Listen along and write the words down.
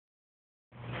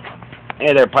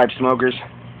Hey there, pipe smokers.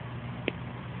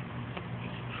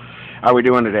 How we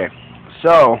doing today?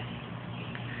 So,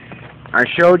 I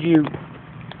showed you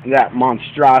that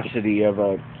monstrosity of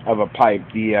a pipe,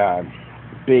 the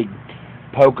big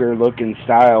poker-looking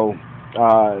style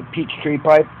peach tree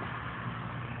pipe.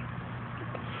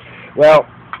 Well,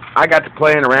 I got to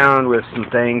playing around with some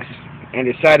things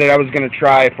and decided I was going to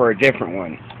try for a different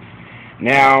one.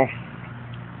 Now,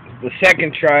 the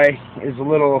second try is a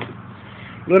little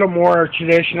more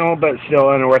traditional, but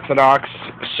still unorthodox.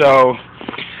 So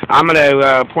I'm going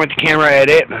to point the camera at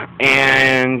it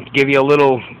and give you a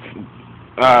little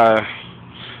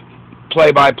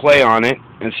play-by-play on it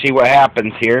and see what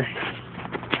happens here.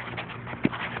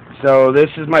 So this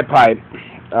is my pipe.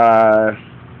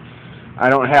 I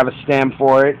don't have a stem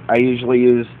for it. I usually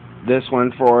use this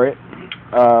one for it.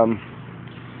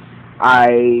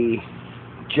 I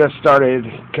just started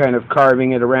kind of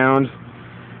carving it around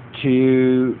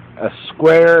to a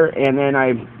square, and then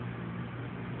I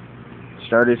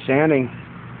started sanding.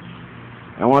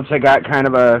 And once I got kind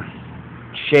of a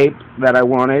shape that I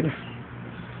wanted,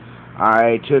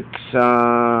 I took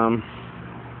some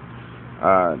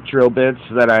drill bits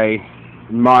that I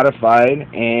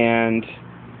modified and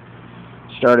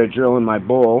started drilling my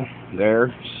bowl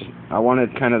there. I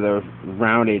wanted kind of the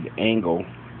rounded angle.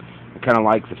 I kind of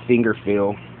like the finger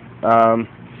feel.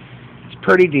 It's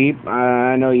pretty deep.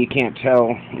 I know you can't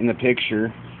tell in the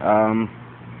picture.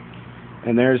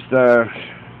 And there's the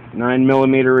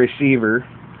 9mm receiver.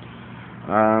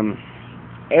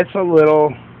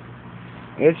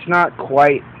 It's not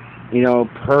quite,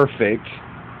 perfect.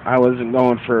 I wasn't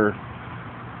going for,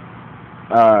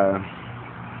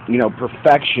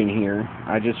 perfection here.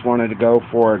 I just wanted to go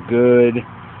for a good,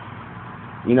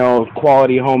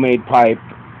 quality homemade pipe.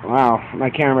 Wow,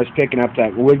 my camera's picking up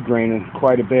that wood grain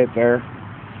quite a bit there.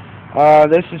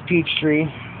 This is Peachtree.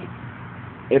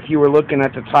 If you were looking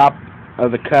at the top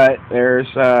of the cut,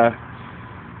 there's the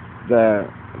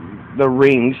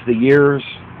rings, the years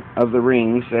of the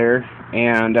rings there,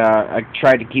 and I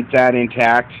tried to keep that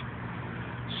intact.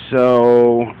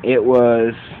 So it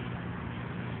was,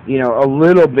 a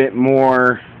little bit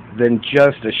more than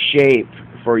just a shape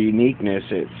for uniqueness.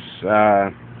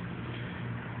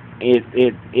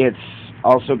 It's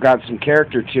also got some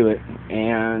character to it,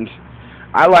 and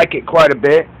I like it quite a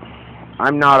bit.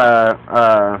 I'm not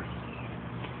a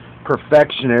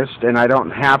perfectionist, and I don't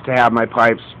have to have my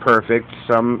pipes perfect.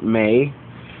 Some may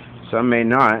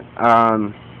not.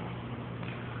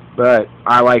 But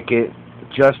I like it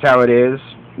just how it is.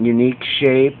 Unique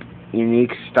shape,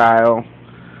 unique style.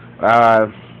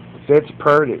 Fits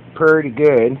pretty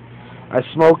good. I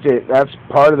smoked it. That's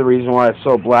part of the reason why it's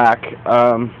so black.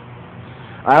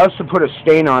 I also put a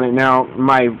stain on it. Now,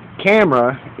 my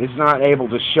camera is not able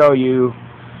to show you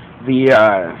the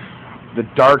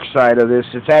dark side of this.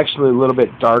 It's actually a little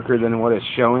bit darker than what it's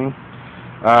showing.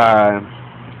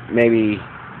 Maybe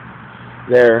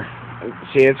there.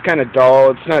 See, it's kind of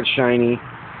dull. It's not shiny.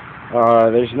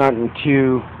 There's nothing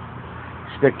too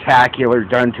spectacular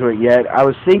done to it yet. I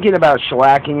was thinking about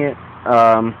shellacking it.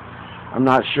 I'm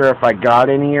not sure if I got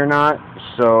any or not,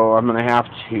 so I'm going to have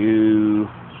to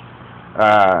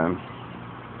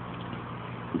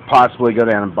possibly go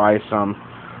down and buy some.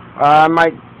 I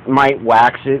might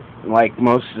wax it, like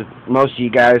most of you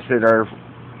guys that are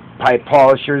pipe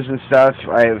polishers and stuff.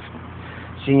 I've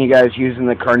seen you guys using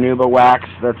the Carnauba wax.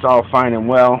 That's all fine and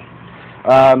well,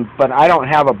 but I don't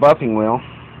have a buffing wheel,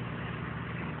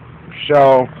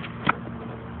 so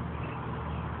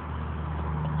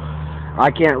I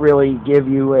can't really give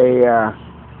you a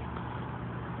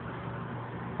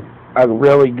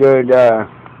really good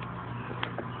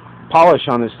polish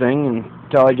on this thing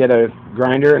until I get a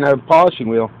grinder and a polishing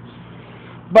wheel.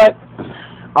 But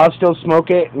I'll still smoke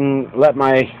it and let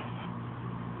my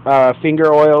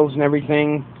finger oils and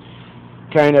everything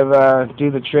kind of do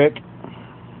the trick.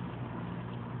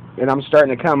 And I'm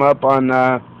starting to come up on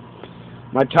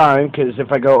my time, because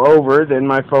if I go over, then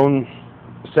my phone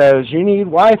says you need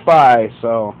Wi-Fi.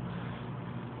 So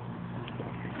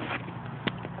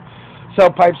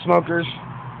pipe smokers,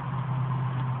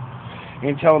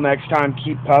 until next time,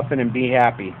 keep puffing and be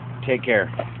happy. Take care.